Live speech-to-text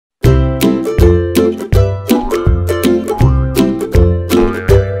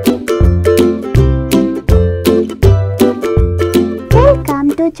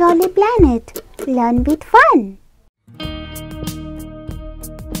JollyPlanet. Learn with fun.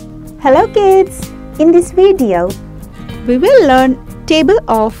 Hello kids. In this video, we will learn table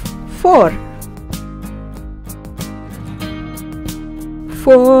of 4.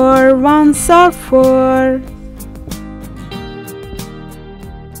 4 ones are 4.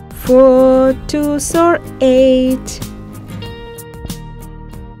 4 twos are 8.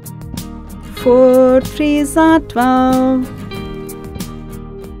 4 threes are 12.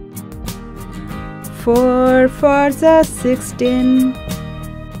 4 fours are 16.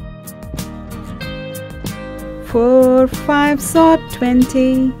 4 fives are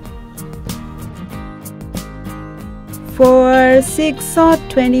 20. 4 6 are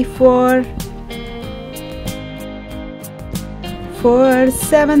 24. 4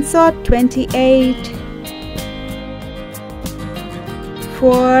 sevens are 28.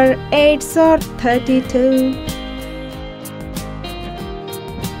 4 eights are 32.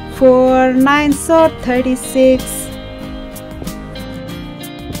 4 nines are 36.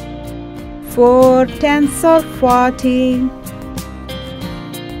 4 tens are 40.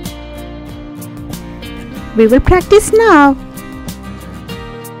 We will practice now.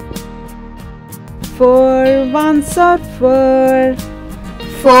 4 ones are 4.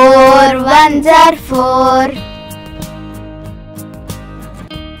 4 ones are 4.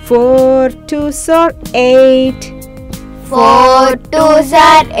 4 twos are 8. 4 twos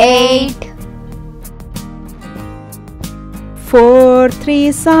are 8. 4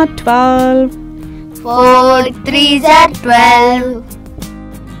 threes are 12. 4 threes are 12.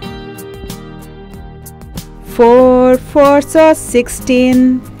 4 fours are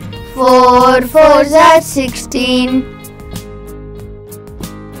 16. 4 fours are 16.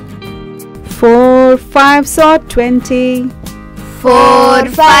 4 fives are 20. 4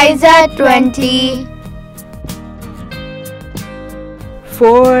 fives are 20.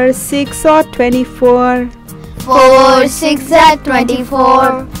 4 6 are 24. 4 6 are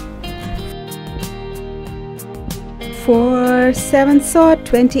 24. 4 sevens are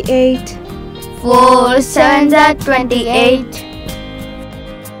 28. 4 sevens are 28.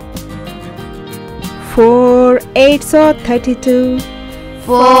 4 eights are 32.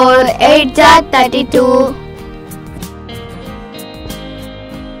 4 eights are 32.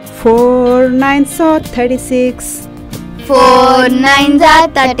 4 nines are 36. 4 nines are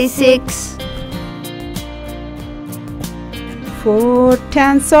 36. 4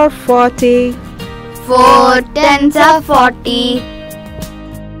 tens are 40. 4 tens are 40.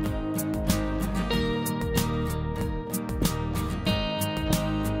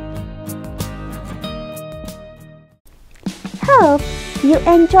 Hope you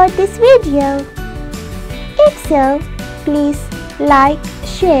enjoyed this video. If so, please like,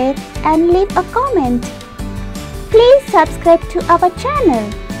 share and leave a comment. Please subscribe to our channel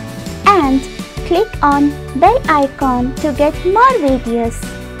and click on bell icon to get more videos.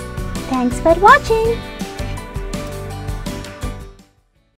 Thanks for watching.